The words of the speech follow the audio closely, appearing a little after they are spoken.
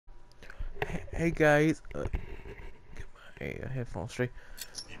Hey guys, get my headphones straight.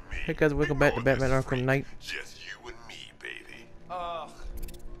 Hey guys, welcome back to Batman Arkham Knight. Just you and me, baby. Ugh,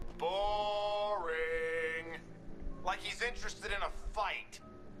 boring. Like he's interested in a fight.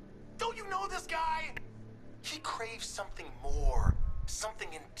 Don't you know this guy? He craves something more, something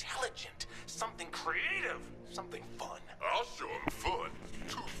intelligent, something creative, something fun. I'll show him fun.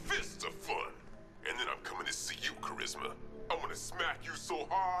 2 fists of fun. And then I'm coming to see you, Charisma. I'm gonna smack you so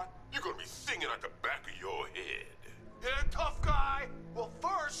hard, you're gonna be singing at the back of your head. Yeah, tough guy. Well,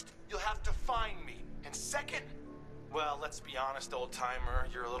 first, you'll have to find me. And second, well, let's be honest, old-timer,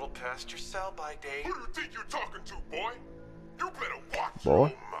 you're a little past your sell-by date. Who do you think you're talking to, boy? You better watch Boy.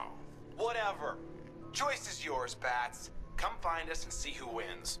 your mouth. Whatever. Choice is yours, Bats. Come find us and see who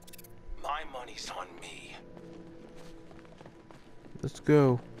wins. My money's on me. Let's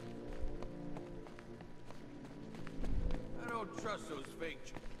go. I don't trust those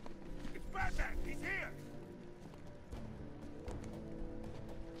fake. It's Batman. He's here.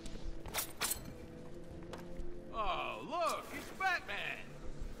 Oh, look, it's Batman.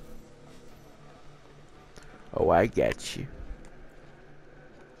 Oh, I got you.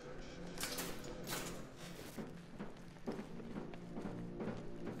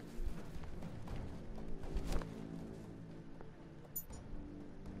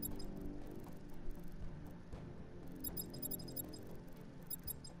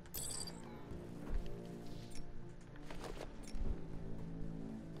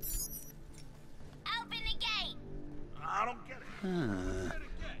 I don't get it.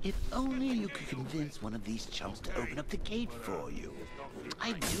 If only you could convince one of these chumps to open up the gate for you.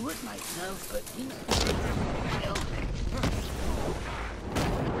 I'd do it myself, but you know.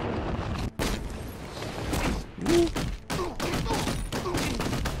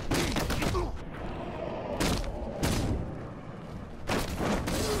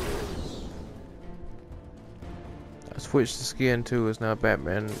 I switched the skin too. It's now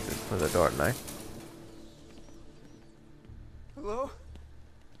Batman for the Dark Knight. Hello?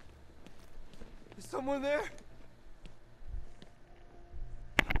 Is someone there?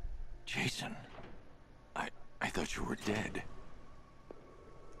 Jason, I thought you were dead.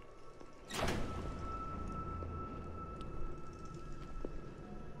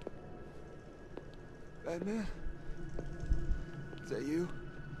 Batman? Is that you?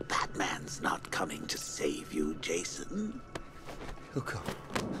 Batman's not coming to save you, Jason. He'll come.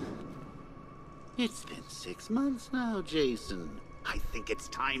 It's been 6 months now, Jason. I think it's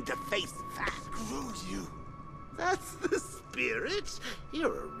time to face that. Screw you. That's the spirit.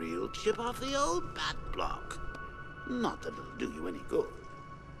 You're a real chip off the old bat block. Not that it'll do you any good.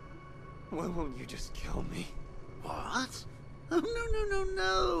 Why won't you just kill me? What? Oh,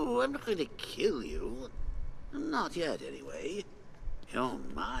 no. I'm not going to kill you. Not yet, anyway. You're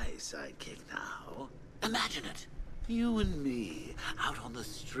my sidekick now. Imagine it. You and me, out on the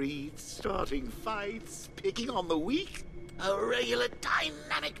streets, starting fights, picking on the weak. A regular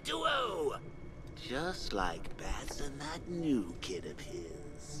dynamic duo. Just like Bats and that new kid of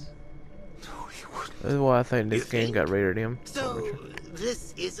his. No, you wouldn't. This is why I think this You game think? got rated M. So,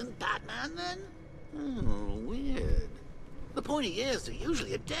 this isn't Batman, then? Oh, weird. The pointy ears are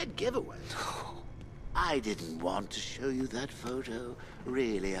usually a dead giveaway. I didn't want to show you that photo.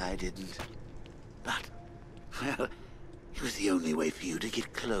 Really, I didn't. But, well, it was the only way for you to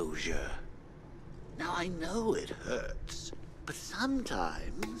get closure. Now, I know it hurts, but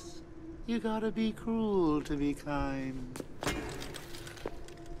sometimes you gotta be cruel to be kind.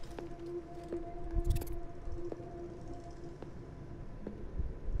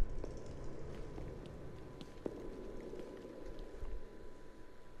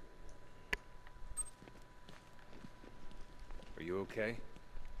 Are you okay?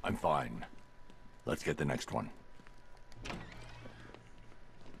 I'm fine. Let's get the next one.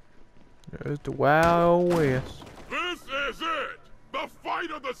 There's the Wild West. This is it! The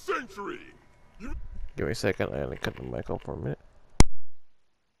fight of the century! Give me a second. I gotta cut the mic off for a minute.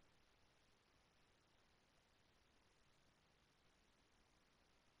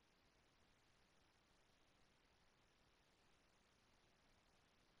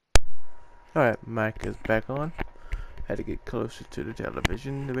 Alright, mic is back on. Had to get closer to the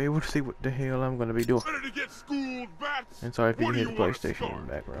television to be able to see what the hell I'm gonna be doing. Ready to get schooled, Bats? And sorry if you What can do hear the wanna PlayStation start? in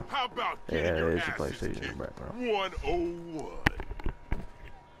the background. How about Yeah, getting your there's the asses PlayStation in the kicked? background. 101.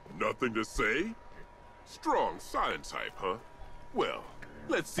 Nothing to say? Strong silent type, huh? Well,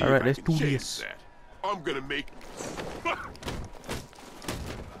 let's see Alright, if I let's can do change this. that. I'm gonna make...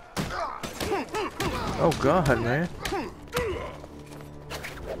 Oh god, man.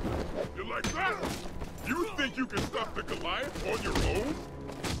 You like that? You think you can stop the Goliath on your own?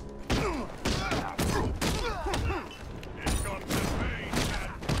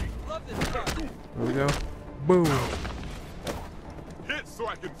 Boom. Hit so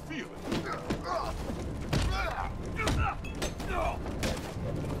I can feel it.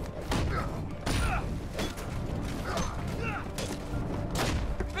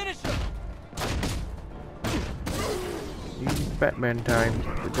 Finish him! Easy Batman time.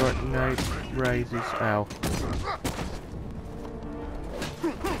 The Dark Knight rises. Ow.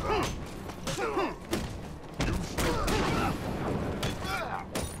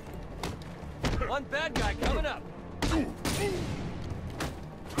 One bad guy coming up.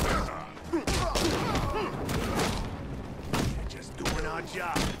 Just doing our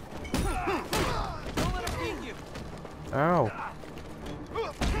job. Don't let him beat you. Ow.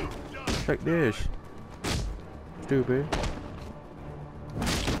 Like this. Stupid.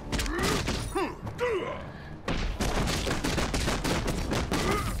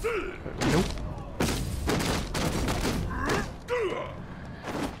 Nope.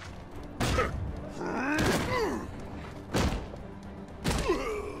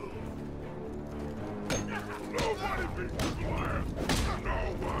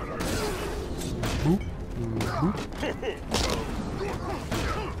 Boop. Boop.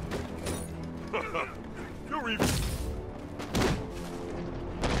 You're even.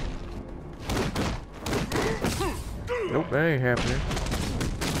 Nope, that ain't happening.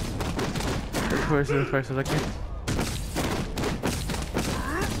 Push it as fast as I can.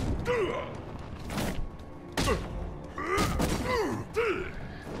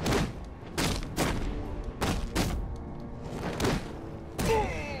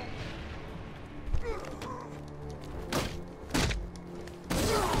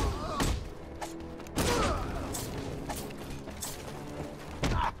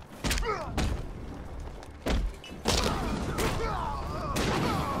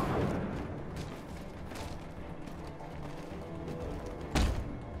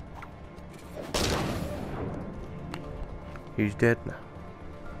 He's dead now.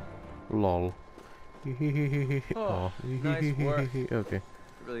 Lol. Oh, nice work. Okay. You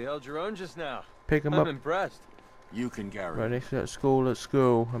really held your own just now. Pick him I'm up impressed. You can carry right it. next to that school. Let's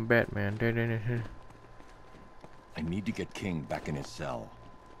go. I'm Batman. I need to get King back in his cell.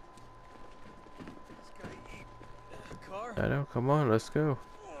 Car? I know. Come on. Let's go.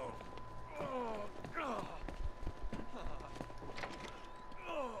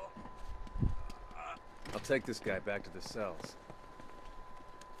 I'll take this guy back to the cells.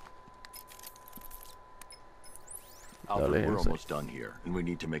 Alfred, we're Inside. almost done here, and we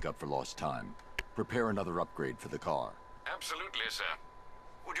need to make up for lost time. Prepare another upgrade for the car. Absolutely, sir.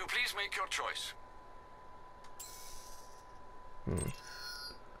 Would you please make your choice?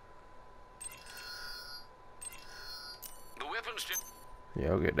 The weapons...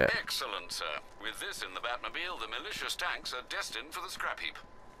 Yeah, I'll get that. Excellent, sir. With this in the Batmobile, the malicious tanks are destined for the scrap heap.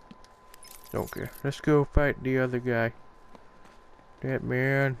 Don't care. Let's go fight the other guy. That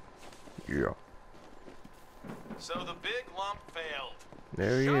man. Yeah. So the big lump failed.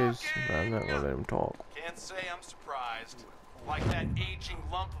 There he is. I'm not gonna let him talk. Can't say I'm surprised. Like that aging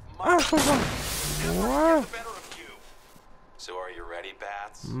lump of Ah, muscle. Never Wow. get the better of you. So are you ready,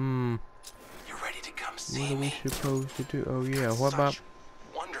 Bats? Hmm. You ready to come What see are we me? supposed to do? Oh yeah. What Such about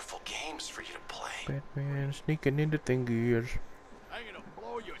wonderful games for you to play. Batman sneaking into thingies? I'm gonna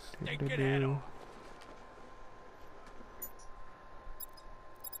blow your stinking head off.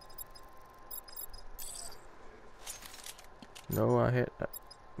 No, I hit.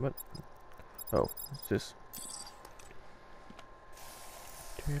 What? Oh, it's just.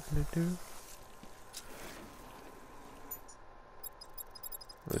 Diddly-do.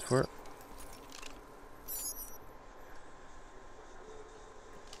 This work?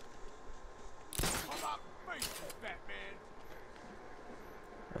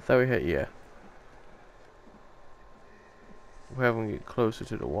 I thought we had, yeah. We have to get closer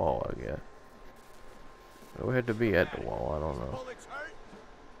to the wall, I guess. We had to be at the wall, I don't know.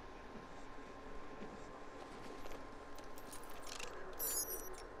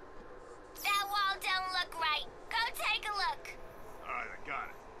 That wall don't look right. Go take a look. Alright, I got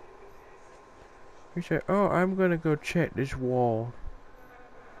it. He said, oh, I'm gonna go check this wall.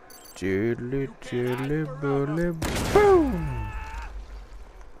 Diddly diddly bully boom!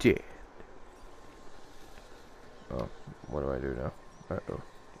 Dead. Oh, what do I do now? Uh-oh.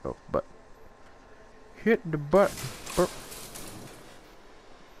 Oh, but. Hit the button. Burp.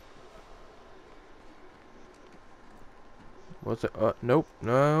 What's it? Nope.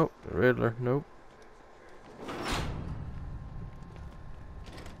 No. Riddler. Nope.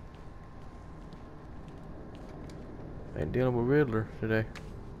 Ain't dealing with Riddler today.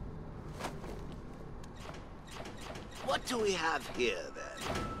 What do we have here,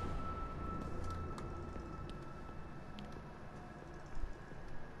 then?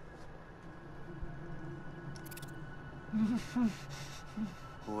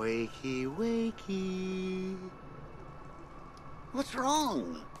 Wakey, wakey. What's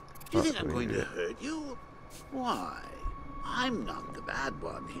wrong? Do you think I'm going to hurt you? Why? I'm not the bad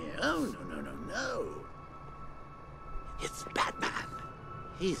one here. Oh, no, no, no, no. It's Batman.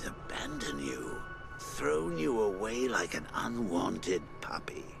 He's abandoned you, thrown you away like an unwanted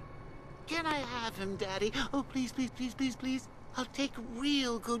puppy. Can I have him, Daddy? Oh, please, please, please, please, please. I'll take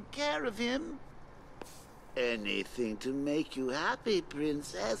real good care of him. Anything to make you happy,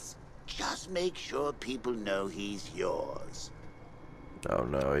 Princess. Just make sure people know he's yours. Oh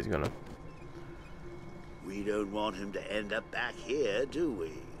no, he's gonna... We don't want him to end up back here, do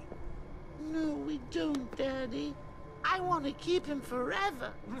we? No, we don't, Daddy. I want to keep him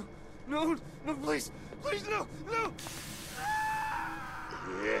forever. No, no, please, please, no, no!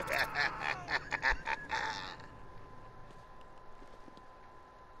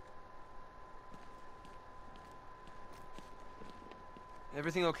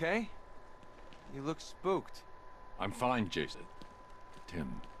 Everything okay? You look spooked. I'm fine, Jason.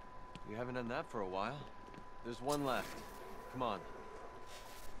 Tim. You haven't done that for a while. There's one left. Come on.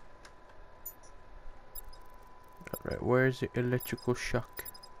 Alright, where's the electrical shock?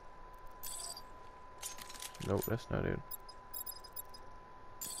 Nope, that's not it.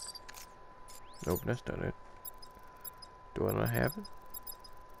 Nope, that's not it. Do I not have it?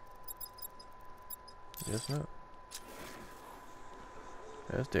 Guess not.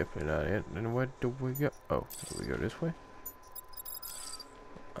 That's definitely not it. Then where do we go? Oh, do we go this way?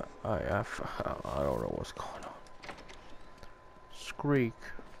 I don't know what's going on. Screek.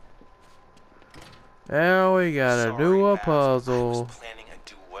 Now we gotta do a puzzle. I was planning a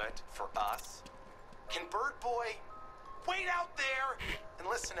duet for us. Can Bird Boy wait out there and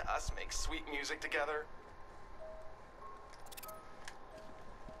listen to us make sweet music together?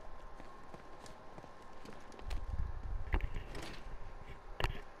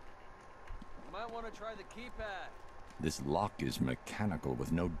 You might want to try the keypad. This lock is mechanical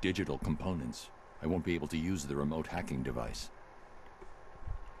with no digital components. I won't be able to use the remote hacking device.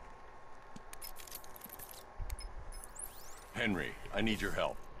 Henry, I need your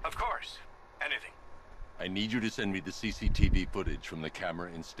help. Of course. Anything. I need you to send me the CCTV footage from the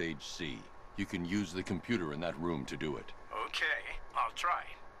camera in Stage C. You can use the computer in that room to do it. Okay, I'll try.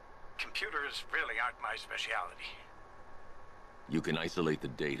 Computers really aren't my specialty. You can isolate the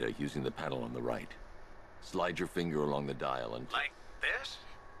data using the panel on the right. Slide your finger along the dial and... Like this?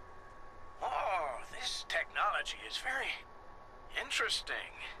 Oh, this technology is very interesting.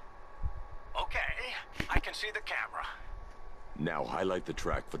 Okay, I can see the camera. Now highlight the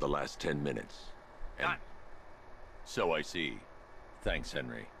track for the last 10 minutes. And... Done. So I see. Thanks,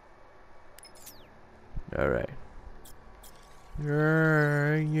 Henry. Alright.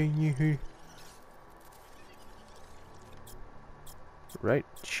 Right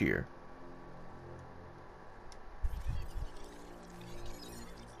here.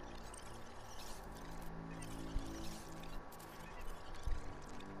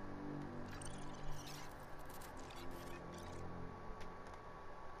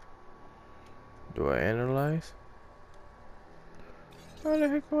 Do I analyze? How the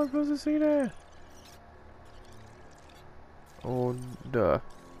heck am I supposed to see that? Oh, duh.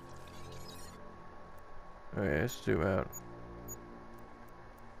 Okay, let's zoom out.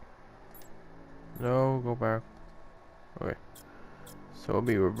 No, go back. Okay. So it'll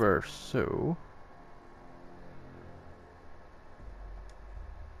be reversed, so...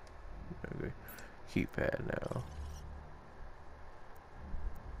 Okay. Keypad now.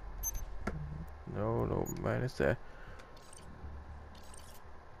 No, no, minus that.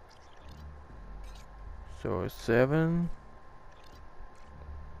 So it's 7,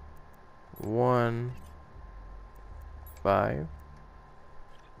 1, 5.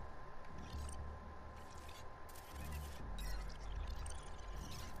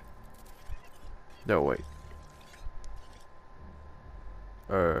 No, wait.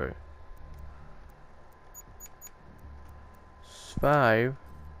 5,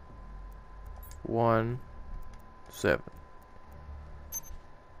 1, 7.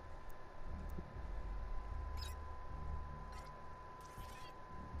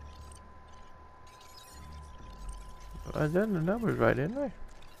 I done the numbers right, didn't I?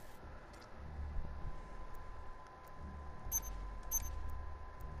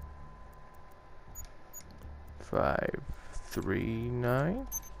 Five, 3, 9.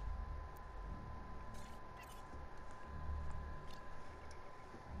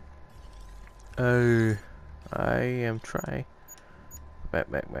 Oh, I am trying. Back.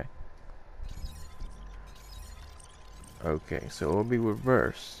 Okay, so it'll be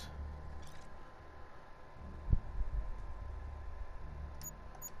reversed.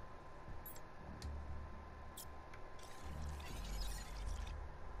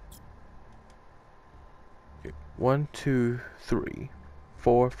 1, 2, 3,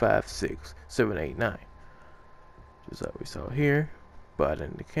 4, 5, 6, 7, 8, 9. Just like we saw here, but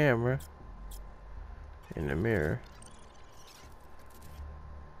in the camera, in the mirror,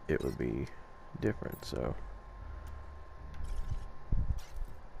 it would be different. So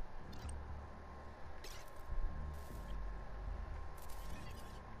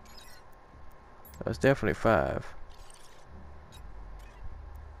that's definitely 5.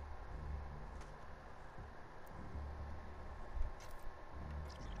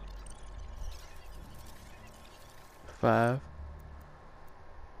 Five,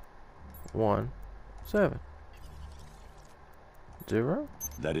 1, 7, 0.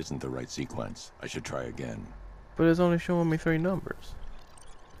 That isn't the right sequence. I should try again. But it's only showing me 3 numbers.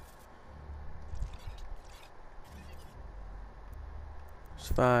 It's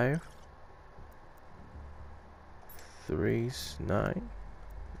 5, 3, 9,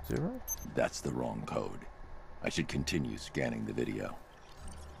 0. That's the wrong code. I should continue scanning the video.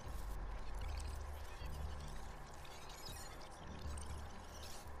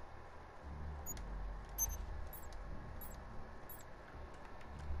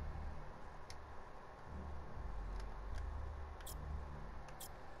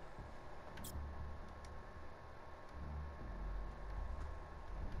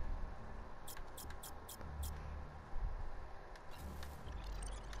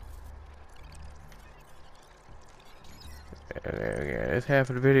 Yeah, this half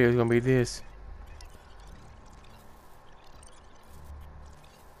of the video is gonna be this.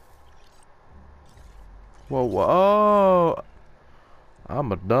 Whoa, whoa!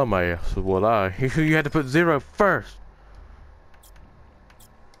 I'm a dumbass. Is what you had to put 0 first.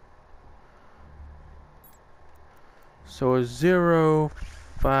 So it's 0,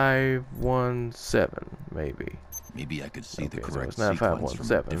 5, 1, 7, maybe. Maybe I could see the Okay, so correct it's not 5, sequence 1, from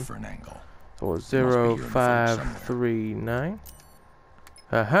 7. a different angle. So it's Must be here 0, in the footage 5, somewhere. 3, 9.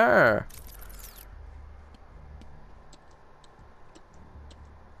 Aha!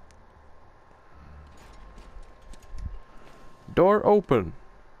 Door open.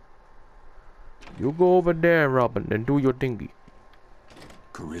 You go over there, Robin, and do your thingy.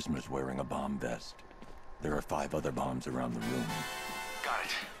 Charisma's wearing a bomb vest. There are 5 other bombs around the room. Got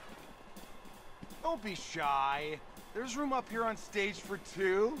it. Don't be shy. There's room up here on stage for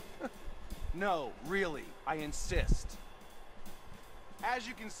 2. No, really, I insist. As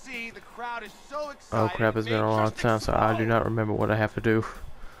you can see, the crowd is so excited. Oh crap, it's it been may a long just time, so I do explode. not remember what I have to do.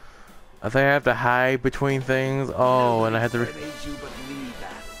 I think I have to hide between things. Oh, and I have to... you but me,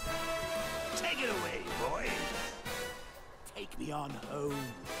 Bat. Take it away, boys. Take me on home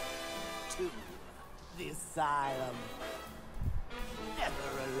to the asylum.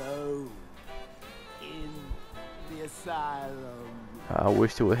 Never alone in the asylum. I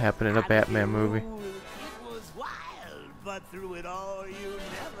wish it would happen in a Batman movie. It was wild, but through it all you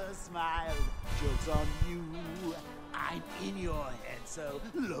never smiled. Joke's on you. I'm in your head, so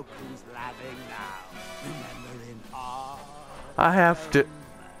look who's laughing now. Remember in Arkham I have to...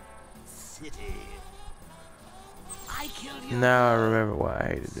 City. I killed you. Now I remember why I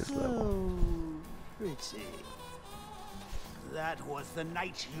hated this level. So pretty. That was the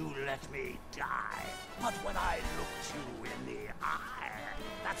night you let me die. But when I looked you in the eye,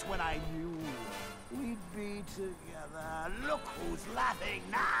 that's when I knew we'd be together. Look who's laughing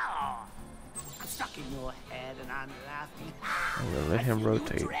now. I'm stuck in your head and I'm laughing. I'm gonna let him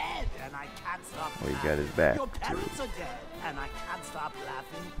rotate. Dread, and I can't stop Oh, he laughing. got his back, Your too. parents are dead and I can't stop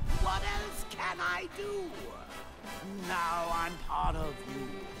laughing. What else can I do? Now I'm part of you.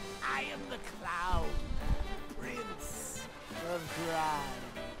 I am the clown, prince of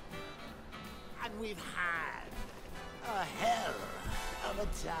crime. And we've had a hell of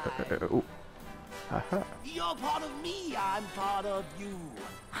a time. Ooh. Haha. You're part of me, I'm part of you.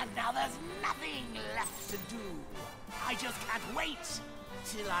 And now there's nothing left to do. I just can't wait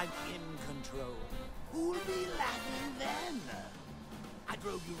till I'm in control. Who'll be laughing then? I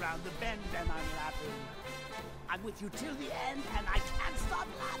drove you round the bend and I'm laughing. I'm with you till the end and I can't stop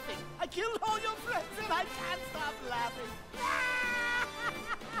laughing. I killed all your friends and I can't stop laughing.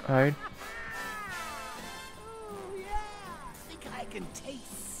 Alright. Oh yeah. I think I can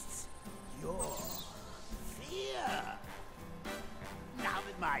taste your fear. Now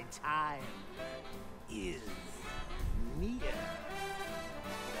that my time is near,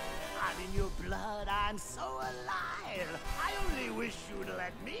 I'm in your blood, I'm so alive. I only wish you'd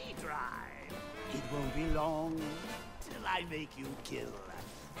let me try. It won't be long till I make you kill.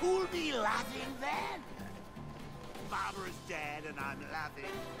 Who'll be laughing then? Barbara's dead and I'm laughing.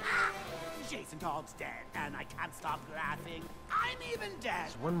 Jason Todd's dead and I can't stop laughing. I'm even dead.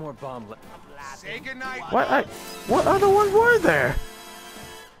 There's one more bomb left. Say goodnight. What other ones were there?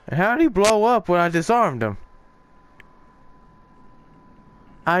 And how did he blow up when I disarmed him?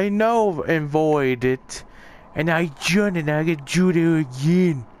 I know and void it. And I joined it and I get Judo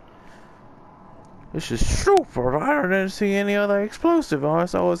again. This is super. I didn't see any other explosive. All I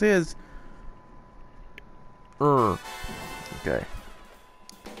saw was his. Okay.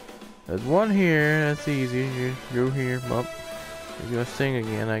 There's one here. That's easy. You go here. Up. You're gonna sing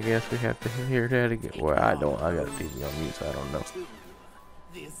again. I guess we have to hear that again. Well, I don't. I got a TV on mute, so I don't know.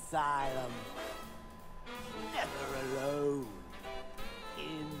 The asylum. Never alone.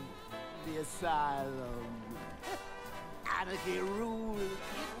 In the asylum. Anarchy ruled.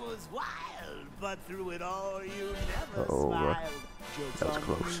 It was wild, but through it all you never smiled. Jokes that was on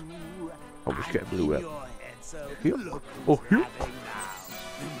close. you. Almost got blew up. So Yep. look Oh, who's yep. having now.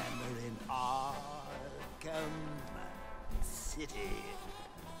 Remember in Arkham City,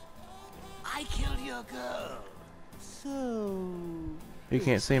 I killed your girl. So You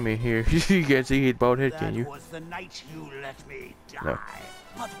can't see me here. You can't see his bald head, can you? that was the night you let me die. No.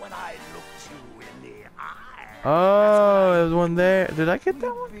 But when I looked you in the eye, Oh, there's one there. Did I get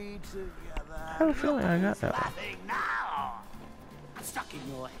that one? be together. I have a feeling I got that one. Laughing now. I'm stuck in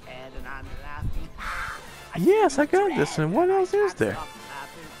your head and I'm laughing. Yes, I got this one. What else is there? Stop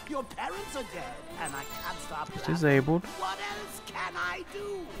laughing. Your parents are dead and I can't stop It's laughing. disabled. What else can I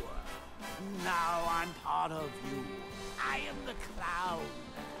do? Now I'm part of you. I am the clown,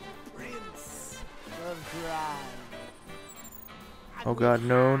 prince of crime. And Oh God, we've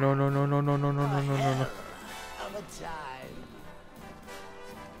no, had no, no, no, no, no, no, no, no, no, no, no. hell of a time.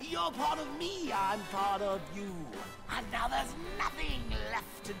 You're part of me, I'm part of you. And now there's nothing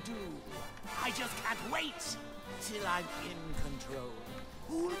left to do. I just can't wait till I'm in control.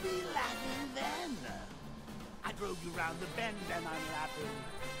 Who'll be laughing then? I drove you round the bend and I'm laughing.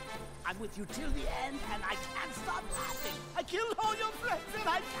 I'm with you till the end and I can't stop laughing. I killed all your friends and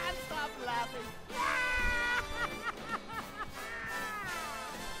I can't stop laughing.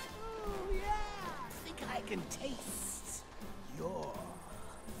 Oh yeah. I think I can taste your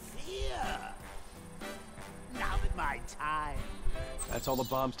fear. Now that my time. That's all the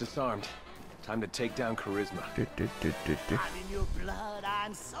bombs disarmed. Time to take down Charisma. Do, do, do, do, do. I'm in your blood,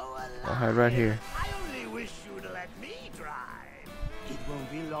 I'm so alive. I'll hide right here. I only wish you'd let me drive. It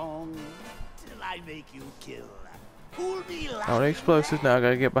won't be long till I make you kill. Who'll be laughing? All the explosives. Now I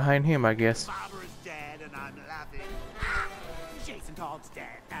gotta get behind him, I guess. Barbara's dead and I'm laughing. Jason Todd's dead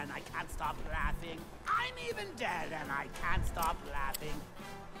and I can't stop laughing. I'm even dead and I can't stop laughing.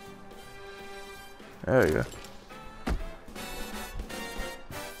 There you go.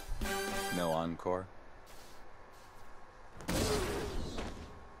 No encore.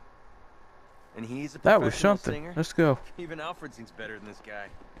 And he's a That was professional something. singer. Let's go. Even Alfred sings better than this guy.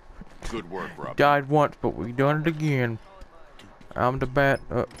 Good work, Robin. Died once, but we done it again. I'm the bat.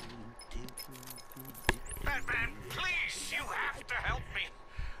 Batman, please, you have to help me.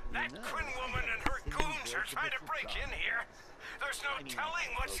 That Quinn woman and her goons are trying to break in here. There's no telling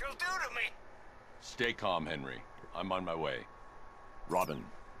what she'll do to me. Stay calm, Henry. I'm on my way. Robin,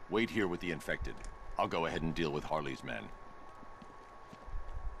 wait here with the infected. I'll go ahead and deal with Harley's men.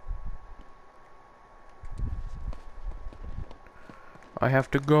 I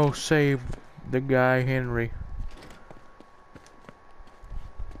have to go save the guy, Henry.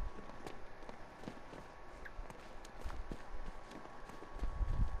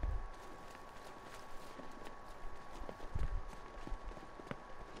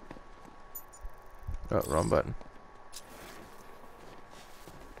 Oh, wrong button.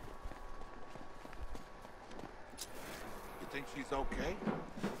 You think she's okay?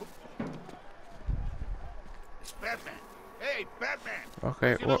 It's Batman. Hey, Batman.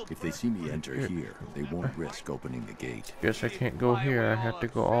 Okay, well, If they see me enter here, they won't risk opening the gate. guess I can't go here. I have to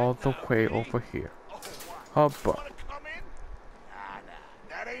go all the way over here. Hoppa. Wanna come in? Nah,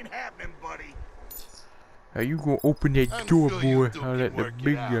 that ain't happening, buddy. How you gonna open that door, sure you boy? two I'll can let the work it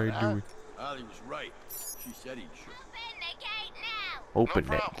big out, guy huh? do it. Ali was right. She said he'd shoot. Open the gate now. Open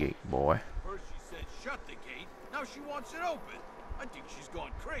that gate, boy. First she said shut the gate. Now she wants it open. I think she's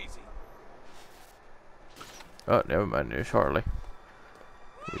gone crazy. Oh, never mind. There's Harley.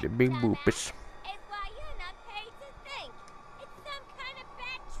 With the big boopers. Is why you're not paid to think. It's some kind of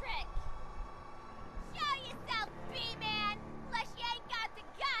bad trick. Show yourself, B-Man. Plus you ain't got the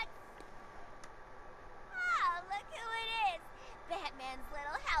guts. Oh, look who it is. Batman's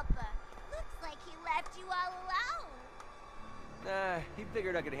little helper. Looks like he left you all alone. Nah, he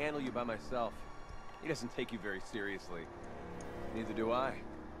figured I could handle you by myself. He doesn't take you very seriously. Neither do I.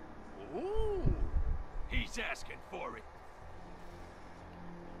 Ooh, he's asking for it.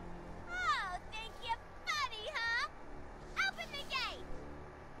 Oh, think you're funny, huh? Open the gate.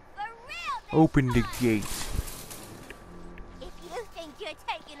 For real. Open the gate. If you think you're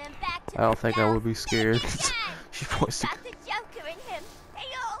taking him back to I don't think I the would be scared. She cell, wants to. got the Joker in him. They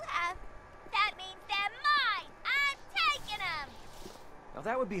all have. That means they're mine. I'm taking them. Now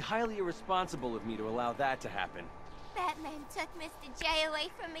that would be highly irresponsible of me to allow that to happen. Batman took Mr. J away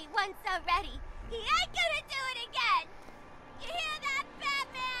from me once already. He ain't gonna do it again. You hear that,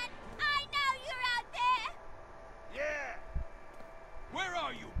 Batman? I know you're out there. Yeah. Where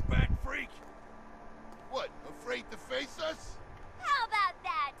are you, bat freak? What, afraid to face us? How about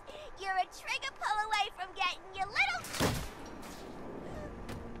that? You're a trigger pull away from getting your little...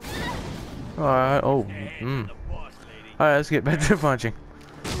 Alright, oh. Alright, let's get back to punching.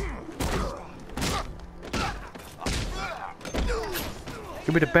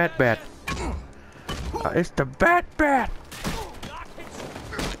 Give me the bat. It's the bat.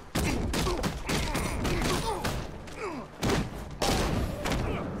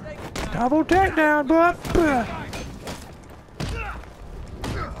 Double takedown, bud.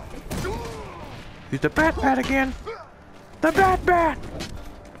 Use the bat again. The bat.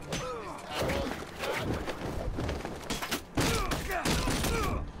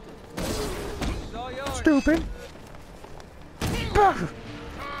 Stupid.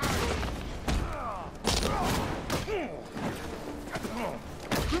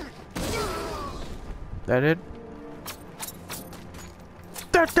 That it?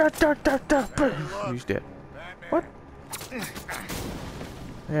 He's dead. What?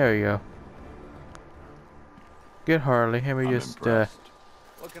 There we go. Get Harley. Let me just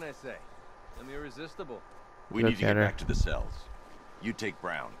What can I say? I'm irresistible. We need to get back to the cells. You take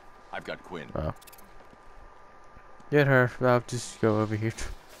Brown. I've got Quinn. Oh. Get her. I'll just go over here.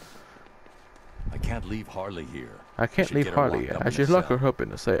 I can't leave Harley here. I can't leave Harley yet. I should lock her up in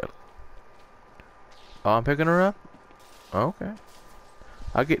the cell. Oh, I'm picking her up? Okay.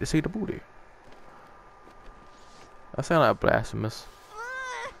 I get to see the booty. I sound like blasphemous.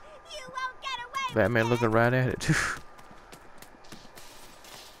 You won't get away. Batman looking right at it.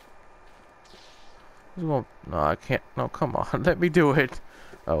 No, I can't. No, come on. Let me do it.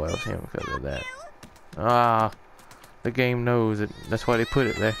 Oh, it was him because of that. Ah, the game knows it. That's why they put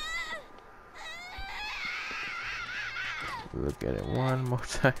it there. Look at it one more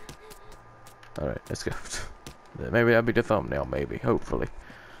time. Alright, let's go. Maybe that'll be the thumbnail, maybe. Hopefully.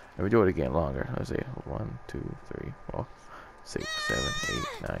 Let me do it again longer. Let's see. 1, 2, 3, 4, 6, 7,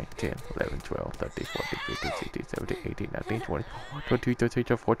 8, 9, 10, 11, 12, 13, 14, 15, 16, 17, 18, 19, 20, 22, 23,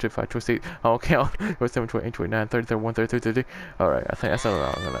 24, 25, 26. I'll count. 27, 28, 29, 30, 31, 32, 33. Alright, I think that's not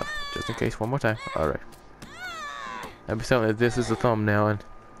long enough. Just in case, one more time. Alright. That'd be something that this is a thumbnail and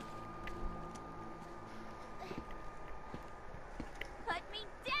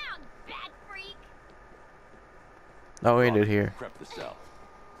I'll end it here. Prep the cell.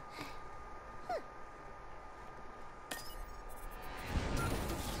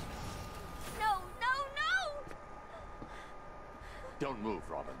 No. Don't move,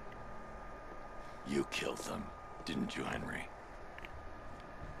 Robin. You killed them, didn't you, Henry?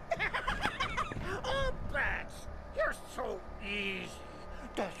 Oh, Bats, you're so easy.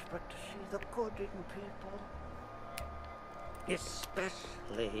 Desperate to see the good in people.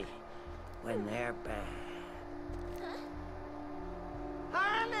 Especially when they're bad.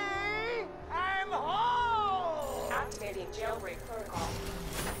 Honey, I'm home! Activating jailbreak protocol.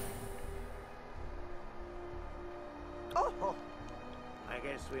 Oh, I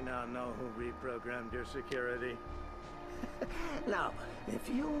guess we now know who reprogrammed your security. Now, if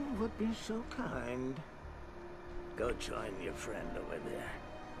you would be so kind, go join your friend over there.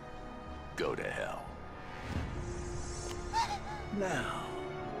 Go to hell. Now.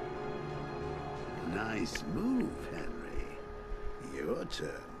 Nice move, Henry. Your turn,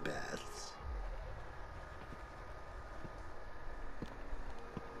 Bats.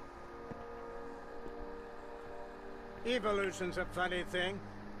 Evolution's a funny thing.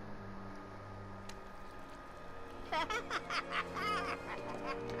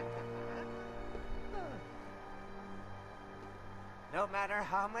 No matter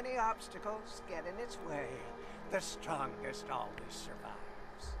how many obstacles get in its way, the strongest always survives.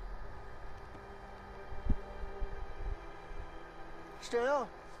 Still,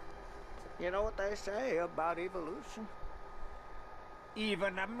 you know what they say about evolution?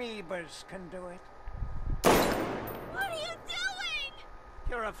 Even amoebas can do it. What are you doing?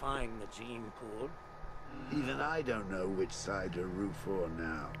 Purifying the gene pool. Even I don't know which side to root for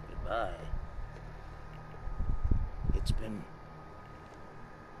now. Goodbye. It's been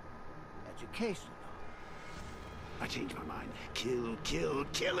educational. I changed my mind. Kill, kill,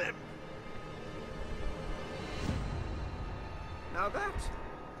 kill him! Now that's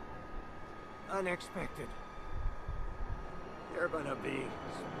unexpected. You're gonna be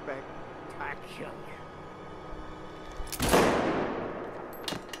spectacular.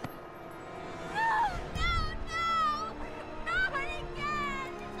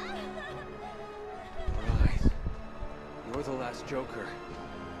 Right. You're the last Joker.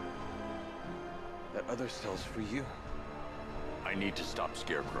 That other cell's for you. I need to stop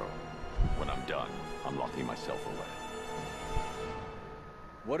Scarecrow. When I'm done, I'm locking myself away.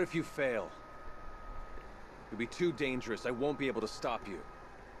 What if you fail? You'll be too dangerous. I won't be able to stop you.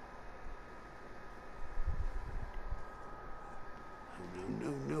 No,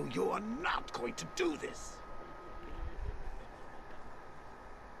 no, no, you are not going to do this!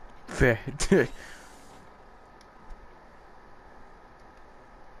 Fair.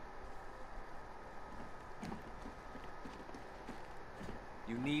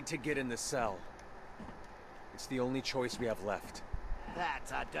 You need to get in the cell. It's the only choice we have left.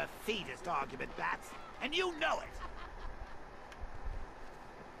 That's a defeatist argument, Bats, and you know it.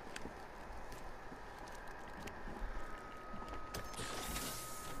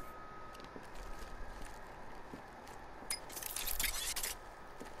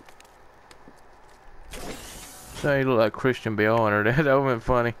 So you look like Christian Bale on her. That would have been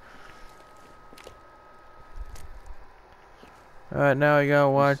funny. Alright, now we gotta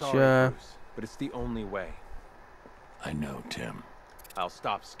watch, Sorry, Bruce, but it's the only way. I know, Tim. I'll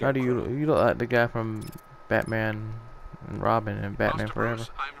stop how do Scarecrow. you look like the guy from Batman and Robin and Batman Master Forever. Bruce,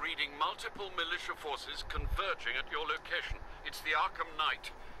 I'm reading multiple militia forces converging at your location. It's the Arkham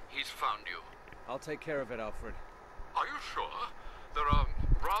Knight. He's found you. I'll take care of it, Alfred. Are you sure? There are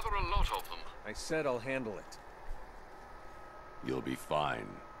rather a lot of them. I said I'll handle it. You'll be fine.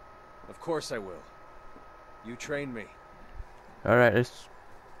 Of course I will. You trained me. Alright,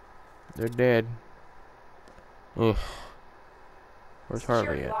 they're dead. Ugh. Where's Harley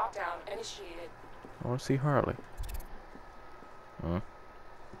Security at? lockdown initiated. I want to see Harley. Huh?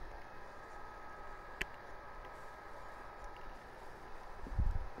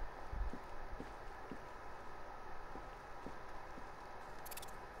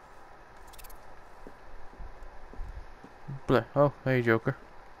 Oh, hey, Joker.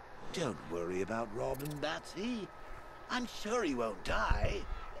 Don't worry about Robin, Batsy. I'm sure he won't die.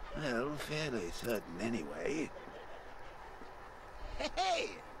 Well, fairly certain anyway. Hey!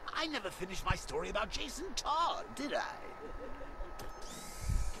 I never finished my story about Jason Todd, did I?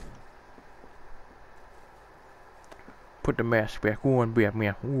 Put the mask back on,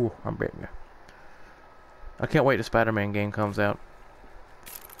 Batman. Ooh, I'm Batman. I can't wait till Spider-Man game comes out.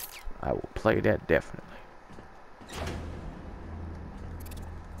 I will play that definitely.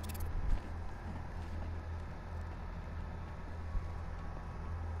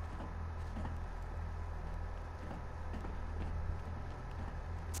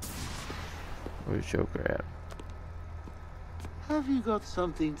 Where's Joker at? Have you got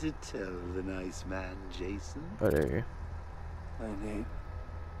something to tell the nice man, Jason? Oh, there you My name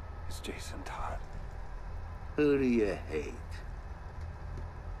is Jason Todd. Who do you hate?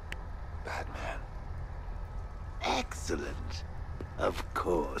 Batman. Excellent. Of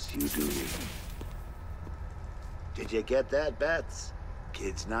course you do. Did you get that, Bats?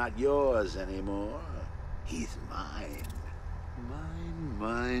 Kid's not yours anymore. He's mine. Mine,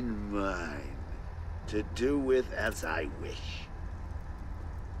 mine, mine. To do with as I wish.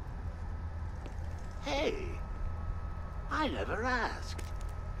 Hey, I never asked.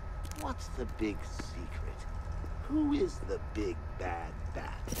 What's the big secret? Who is the big bad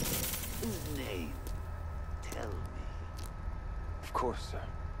bat? His name? Tell me. Of course, sir.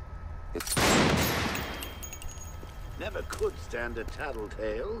 It's... Never could stand a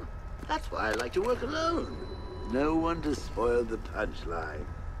tattletale. That's why I like to work alone. No one to spoil the punchline.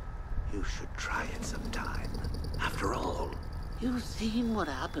 You should try it sometime. After all, you've seen what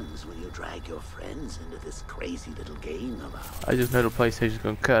happens when you drag your friends into this crazy little game of ours. I just know the PlayStation's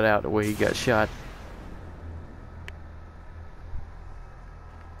gonna cut out the way he got shot.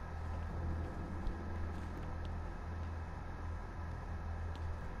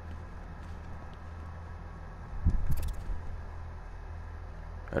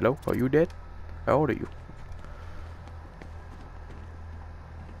 Hello? Are you dead? How old are you?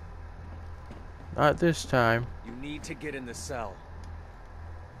 Not this time. You need to get in the cell.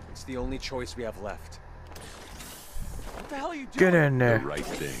 It's the only choice we have left. What the hell are you doing? Get in there. The right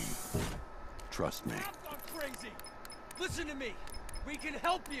thing. Trust me. I've gone crazy. Listen to me. We can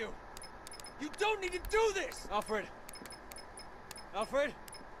help you. You don't need to do this. Alfred, Alfred?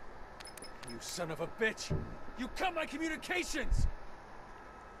 You son of a bitch! You cut my communications!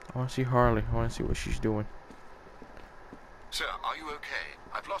 I want to see Harley. I want to see what she's doing. Sir, are you okay?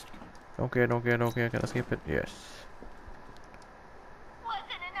 I've lost... Okay, don't care. Can I skip it? Yes. Wasn't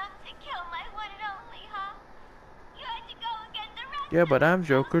enough to kill my one and only, huh? You had to go and get the rest. Yeah, but I'm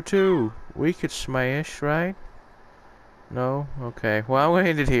Joker too. We could smash, right? No? Okay. Well, I'm going to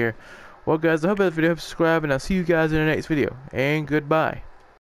end it here. Well, guys, I hope that video helps subscribe, and I'll see you guys in the next video. And goodbye.